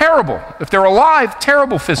terrible, if they're alive,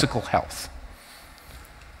 terrible physical health.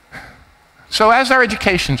 So as our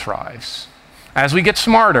educations rise, as we get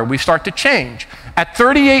smarter, we start to change. At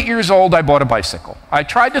 38 years old, I bought a bicycle. I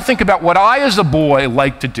tried to think about what I, as a boy,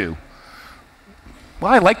 liked to do.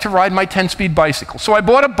 Well, I like to ride my 10-speed bicycle. So I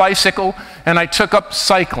bought a bicycle and I took up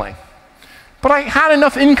cycling. But I had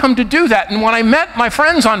enough income to do that. And when I met my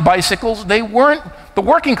friends on bicycles, they weren't the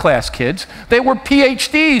working class kids. They were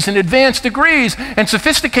PhDs and advanced degrees and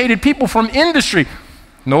sophisticated people from industry.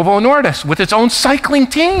 Novo Nordisk with its own cycling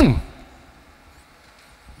team.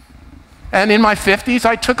 And in my 50s,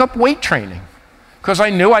 I took up weight training because I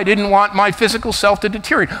knew I didn't want my physical self to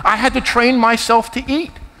deteriorate. I had to train myself to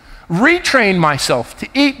eat, retrain myself to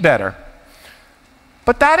eat better.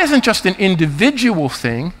 But that isn't just an individual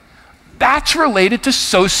thing. That's related to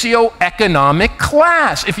socioeconomic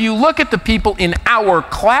class. If you look at the people in our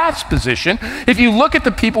class position, if you look at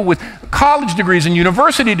the people with college degrees and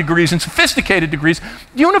university degrees and sophisticated degrees,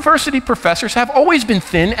 university professors have always been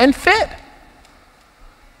thin and fit.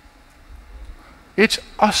 It's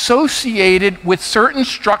associated with certain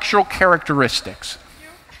structural characteristics.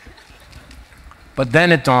 But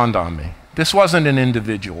then it dawned on me, this wasn't an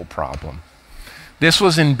individual problem. This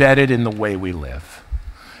was embedded in the way we live.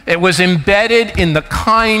 It was embedded in the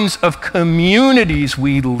kinds of communities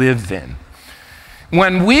we live in.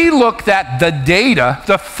 When we looked at the data,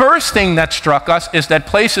 the first thing that struck us is that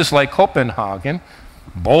places like Copenhagen,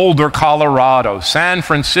 Boulder, Colorado, San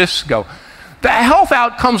Francisco, the health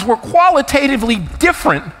outcomes were qualitatively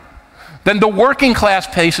different than the working class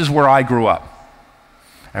places where I grew up.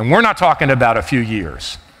 And we're not talking about a few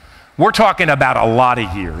years. We're talking about a lot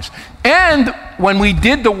of years. And when we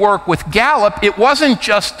did the work with Gallup, it wasn't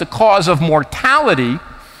just the cause of mortality,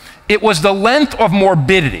 it was the length of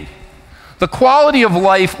morbidity, the quality of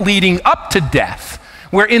life leading up to death,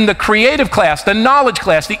 where in the creative class, the knowledge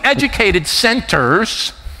class, the educated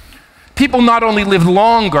centers, people not only lived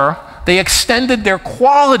longer, they extended their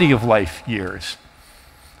quality of life years.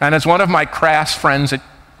 And as one of my crass friends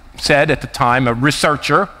said at the time, a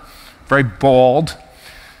researcher, very bald,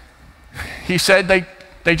 he said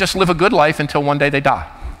they just live a good life until one day they die.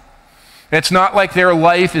 It's not like their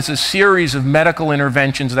life is a series of medical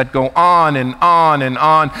interventions that go on and on and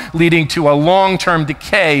on, leading to a long-term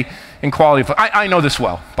decay in quality of life. I know this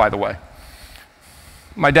well, by the way.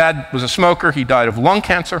 My dad was a smoker. He died of lung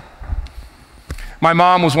cancer. My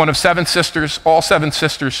mom was one of 7 sisters. All 7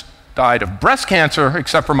 sisters died of breast cancer,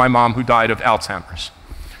 except for my mom, who died of Alzheimer's.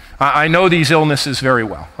 I know these illnesses very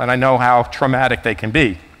well, and I know how traumatic they can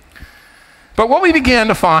be. But what we began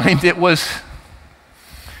to find, it was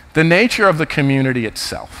the nature of the community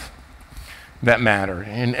itself that mattered.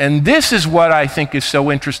 And this is what I think is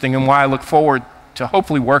so interesting and why I look forward to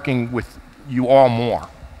hopefully working with you all more.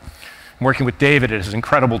 Working with David and his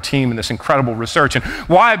incredible team and this incredible research, and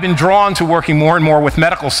why I've been drawn to working more and more with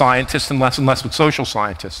medical scientists and less with social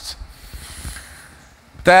scientists.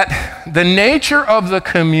 That the nature of the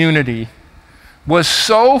community was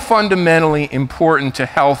so fundamentally important to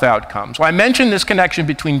health outcomes. Well, I mentioned this connection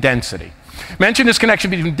between density. Mentioned this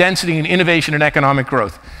connection between density and innovation and economic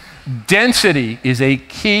growth. Density is a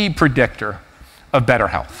key predictor of better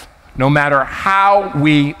health, no matter how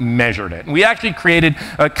we measured it. We actually created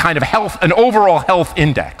a kind of an overall health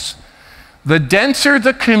index. The denser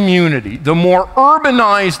the community, the more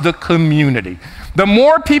urbanized the community, the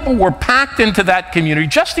more people were packed into that community,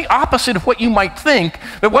 just the opposite of what you might think.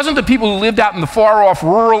 It wasn't the people who lived out in the far-off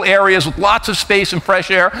rural areas with lots of space and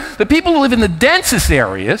fresh air. The people who live in the densest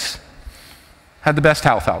areas had the best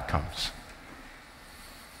health outcomes.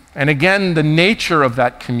 And again, the nature of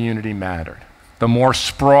that community mattered. The more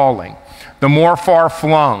sprawling, the more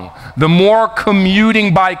far-flung, the more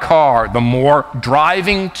commuting by car, the more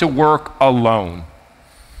driving to work alone.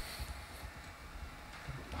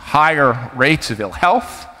 Higher rates of ill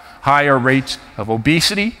health, higher rates of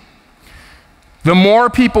obesity. The more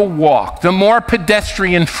people walk, the more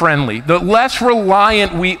pedestrian friendly, the less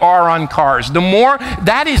reliant we are on cars, the more,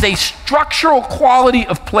 that is a structural quality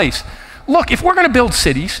of place. look, if we're going to build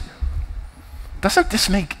cities, doesn't this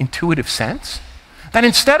make intuitive sense? That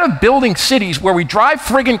instead of building cities where we drive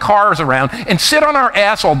friggin' cars around and sit on our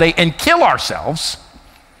ass all day and kill ourselves,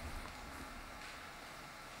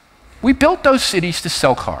 we built those cities to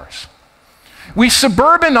sell cars. We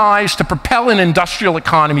suburbanized to propel an industrial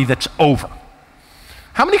economy that's over.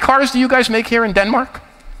 How many cars do you guys make here in Denmark?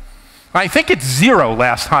 I think it's 0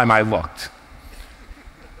 last time I looked.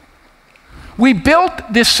 We built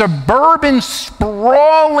this suburban,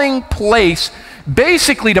 sprawling place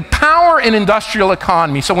basically to power an industrial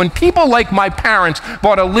economy. So when people like my parents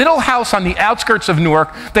bought a little house on the outskirts of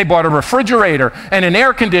Newark, they bought a refrigerator and an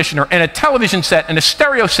air conditioner and a television set and a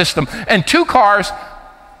stereo system and 2 cars,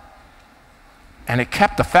 and it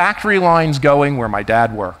kept the factory lines going where my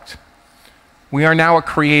dad worked. We are now a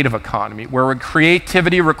creative economy where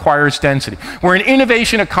creativity requires density. We're an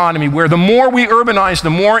innovation economy where the more we urbanize, the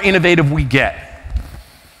more innovative we get.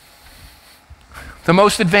 The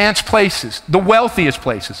most advanced places, the wealthiest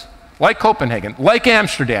places, like Copenhagen, like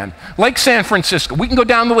Amsterdam, like San Francisco, we can go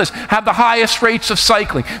down the list, have the highest rates of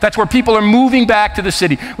cycling. That's where people are moving back to the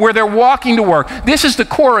city, where they're walking to work. This is the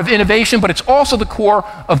core of innovation, but it's also the core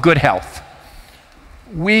of good health.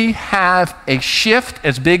 We have a shift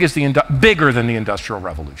as bigger than the Industrial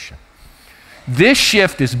Revolution. This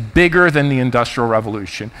shift is bigger than the Industrial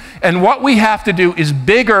Revolution. And what we have to do is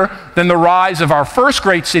bigger than the rise of our first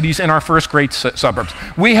great cities and our first great suburbs.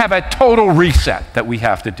 We have a total reset that we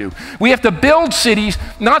have to do. We have to build cities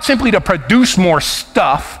not simply to produce more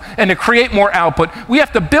stuff and to create more output. We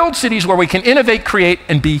have to build cities where we can innovate, create,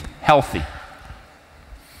 and be healthy.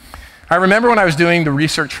 I remember when I was doing the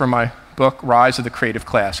research for my book, Rise of the Creative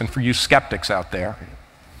Class, and for you skeptics out there,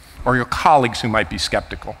 or your colleagues who might be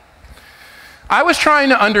skeptical, I was trying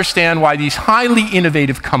to understand why these highly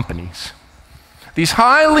innovative companies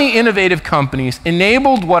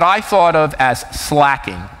enabled what I thought of as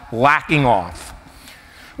slacking, lacking off.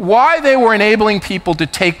 Why they were enabling people to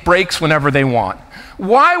take breaks whenever they want.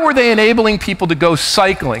 Why were they enabling people to go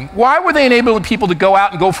cycling? Why were they enabling people to go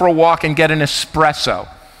out and go for a walk and get an espresso?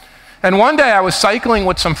 And one day I was cycling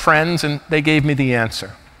with some friends and they gave me the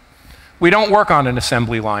answer. We don't work on an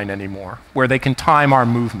assembly line anymore where they can time our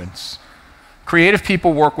movements. Creative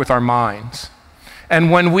people work with our minds. And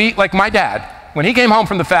when we, like my dad, when he came home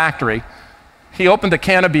from the factory, he opened a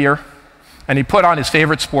can of beer and he put on his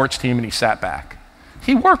favorite sports team and he sat back.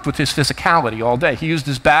 He worked with his physicality all day. He used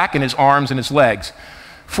his back and his arms and his legs.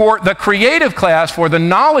 For the creative class, for the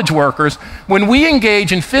knowledge workers, when we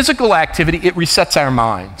engage in physical activity, it resets our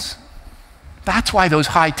minds. That's why those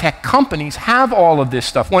high-tech companies have all of this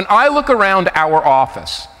stuff. When I look around our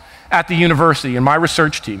office at the university and my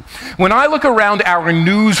research team, when I look around our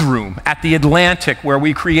newsroom at the Atlantic where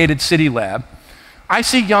we created City Lab, I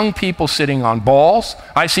see young people sitting on balls.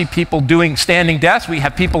 I see people doing standing desks. We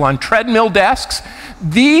have people on treadmill desks.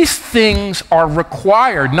 These things are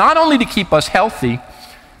required not only to keep us healthy,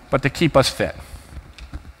 but to keep us fit.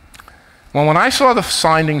 Well, when I saw the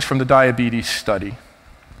findings from the diabetes study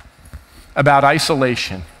about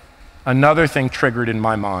isolation, another thing triggered in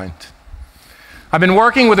my mind. I've been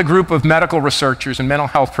working with a group of medical researchers and mental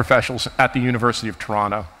health professionals at the University of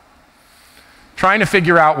Toronto, trying to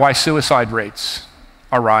figure out why suicide rates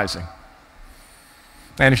are rising.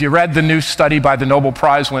 And if you read the new study by the Nobel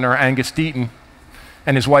Prize winner Angus Deaton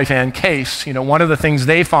and his wife Ann Case, one of the things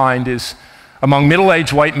they find is among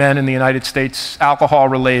middle-aged white men in the United States,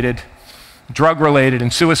 alcohol-related, drug-related,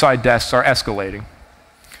 and suicide deaths are escalating.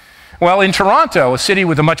 Well, in Toronto, a city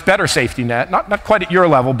with a much better safety net, not quite at your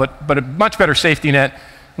level, but a much better safety net,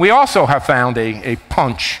 we also have found a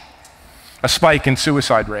spike in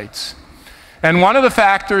suicide rates. And one of the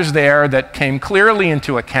factors there that came clearly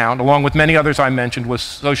into account, along with many others I mentioned, was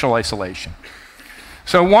social isolation.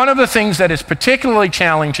 So one of the things that is particularly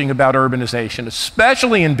challenging about urbanization,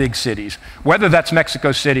 especially in big cities, whether that's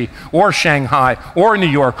Mexico City or Shanghai or New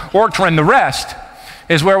York or Toronto and the rest,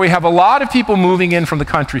 is where we have a lot of people moving in from the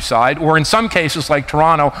countryside, or in some cases like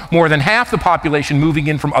Toronto, more than half the population moving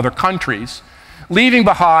in from other countries, leaving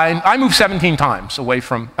behind. I moved 17 times away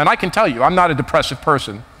from, and I can tell you, I'm not a depressive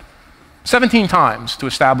person, 17 times to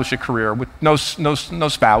establish a career with no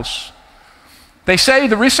spouse. They say,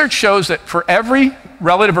 the research shows that for every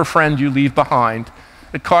relative or friend you leave behind,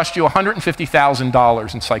 it costs you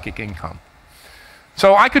 $150,000 in psychic income.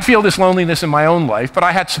 So I could feel this loneliness in my own life, but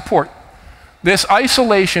I had support. This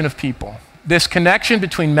isolation of people, this connection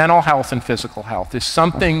between mental health and physical health is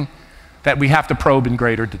something that we have to probe in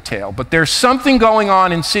greater detail. But there's something going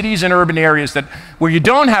on in cities and urban areas where you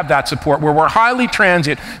don't have that support, where we're highly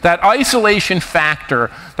transient, that isolation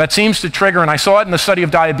factor that seems to trigger, and I saw it in the study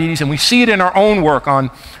of diabetes, and we see it in our own work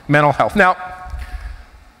on mental health. Now,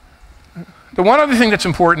 the one other thing that's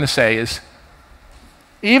important to say is,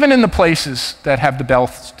 even in the places that have the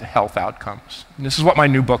best health outcomes, and this is what my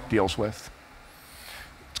new book deals with,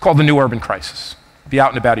 it's called The New Urban Crisis. It'll be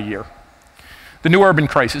out in about a year. The new urban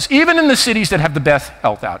crisis, even in the cities that have the best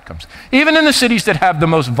health outcomes, even in the cities that have the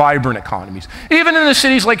most vibrant economies, even in the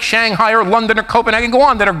cities like Shanghai or London or Copenhagen, go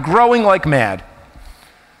on, that are growing like mad.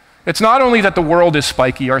 It's not only that the world is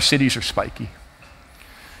spiky, our cities are spiky.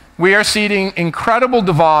 We are seeing incredible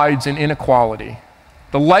divides in inequality,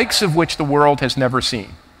 the likes of which the world has never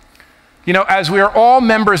seen. You know, as we are all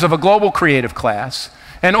members of a global creative class,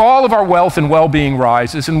 and all of our wealth and well-being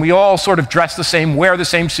rises, and we all sort of dress the same, wear the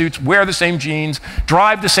same suits, wear the same jeans,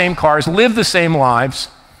 drive the same cars, live the same lives.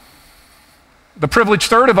 The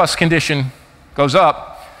privileged third of us condition goes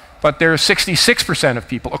up, but there's 66% of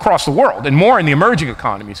people across the world, and more in the emerging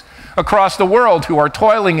economies, across the world who are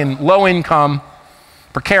toiling in low-income,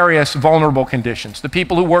 precarious, vulnerable conditions. The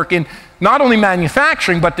people who work in not only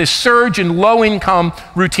manufacturing, but this surge in low-income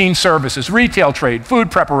routine services, retail trade,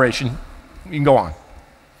 food preparation, you can go on.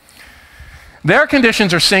 Their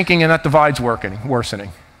conditions are sinking and that divide's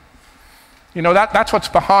worsening. You know, that's what's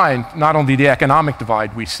behind not only the economic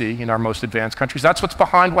divide we see in our most advanced countries, that's what's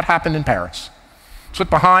behind what happened in Paris. It's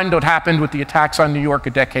what's behind what happened with the attacks on New York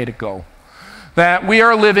a decade ago. That we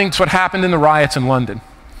are living, it's what happened in the riots in London.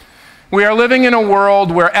 We are living in a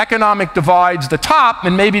world where economic divides the top,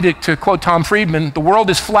 and maybe to quote Tom Friedman, the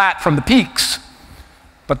world is flat from the peaks,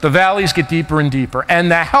 but the valleys get deeper and deeper.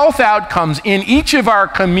 And the health outcomes in each of our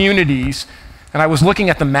communities, and I was looking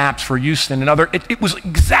at the maps for Houston and other, it was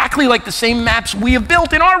exactly like the same maps we have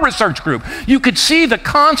built in our research group. You could see the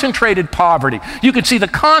concentrated poverty. You could see the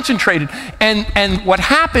concentrated, and what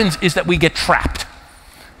happens is that we get trapped.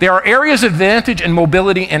 There are areas of advantage and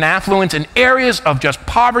mobility and affluence and areas of just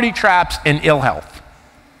poverty traps and ill health.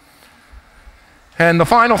 And the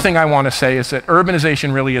final thing I want to say is that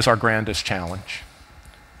urbanization really is our grandest challenge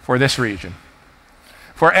for this region.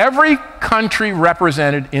 For every country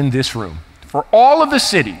represented in this room, for all of the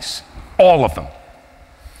cities, all of them,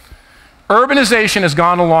 urbanization has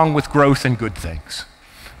gone along with growth and good things.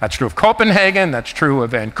 That's true of Copenhagen, that's true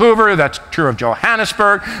of Vancouver, that's true of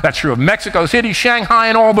Johannesburg, that's true of Mexico City, Shanghai,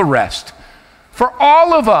 and all the rest. For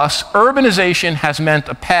all of us, urbanization has meant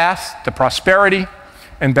a path to prosperity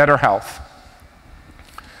and better health.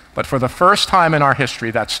 But for the first time in our history,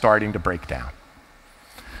 that's starting to break down.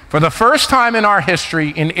 For the first time in our history,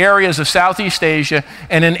 in areas of Southeast Asia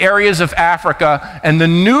and in areas of Africa and the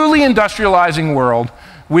newly industrializing world,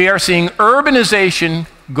 we are seeing urbanization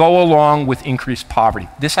go along with increased poverty.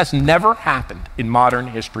 This has never happened in modern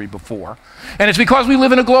history before. And it's because we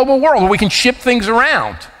live in a global world where we can ship things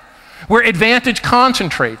around, where advantage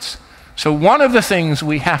concentrates. So one of the things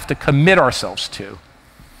we have to commit ourselves to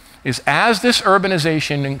is, as this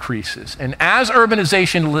urbanization increases, and as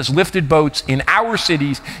urbanization has lifted boats in our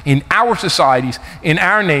cities, in our societies, in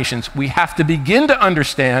our nations, we have to begin to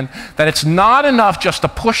understand that it's not enough just to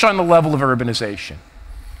push on the level of urbanization,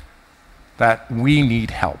 that we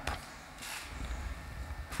need help.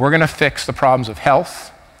 If we're going to fix the problems of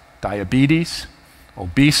health, diabetes,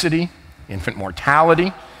 obesity, infant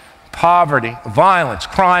mortality, poverty, violence,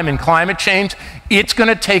 crime, and climate change, it's going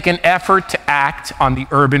to take an effort to act on the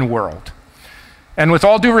urban world. And with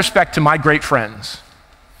all due respect to my great friends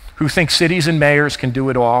who think cities and mayors can do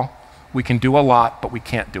it all, we can do a lot, but we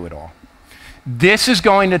can't do it all. This is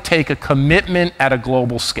going to take a commitment at a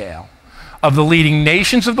global scale of the leading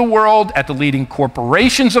nations of the world, at the leading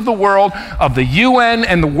corporations of the world, of the UN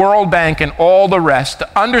and the World Bank and all the rest,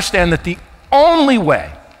 to understand that the only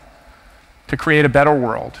way to create a better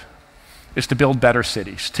world is to build better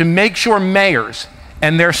cities, to make sure mayors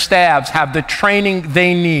and their staffs have the training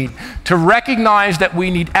they need, to recognize that we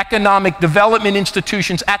need economic development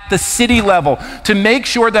institutions at the city level, to make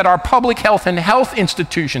sure that our public health and health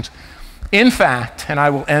institutions, in fact, and I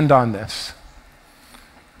will end on this,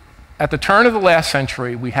 at the turn of the last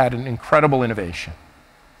century, we had an incredible innovation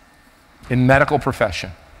in medical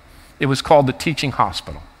profession. It was called the teaching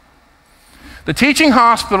hospital. The teaching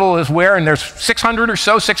hospital is where, and there's 600 or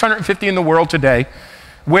so, 650 in the world today,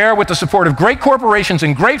 where with the support of great corporations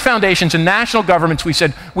and great foundations and national governments, we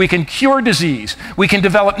said we can cure disease, we can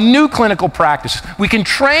develop new clinical practices, we can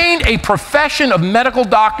train a profession of medical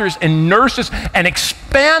doctors and nurses and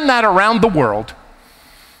expand that around the world.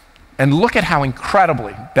 And look at how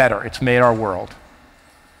incredibly better it's made our world.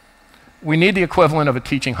 we need the equivalent of a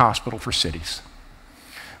teaching hospital for cities.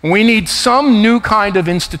 We need some new kind of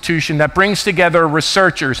institution that brings together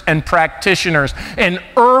researchers and practitioners and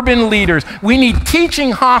urban leaders. We need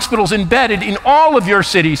teaching hospitals embedded in all of your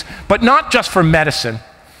cities, but not just for medicine,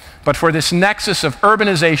 but for this nexus of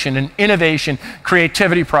urbanization and innovation,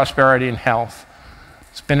 creativity, prosperity, and health.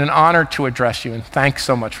 It's been an honor to address you, and thanks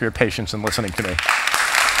so much for your patience in listening to me.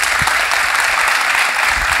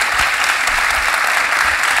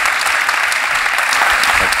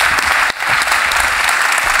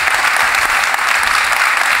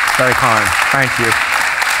 Very kind. Thank you.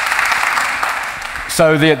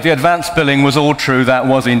 So the advanced billing was all true. That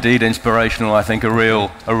was indeed inspirational. I think a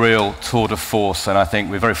real tour de force. And I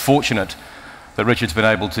think we're very fortunate that Richard's been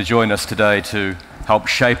able to join us today to help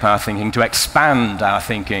shape our thinking, to expand our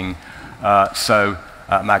thinking so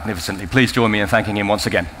magnificently. Please join me in thanking him once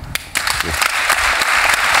again. Thank you.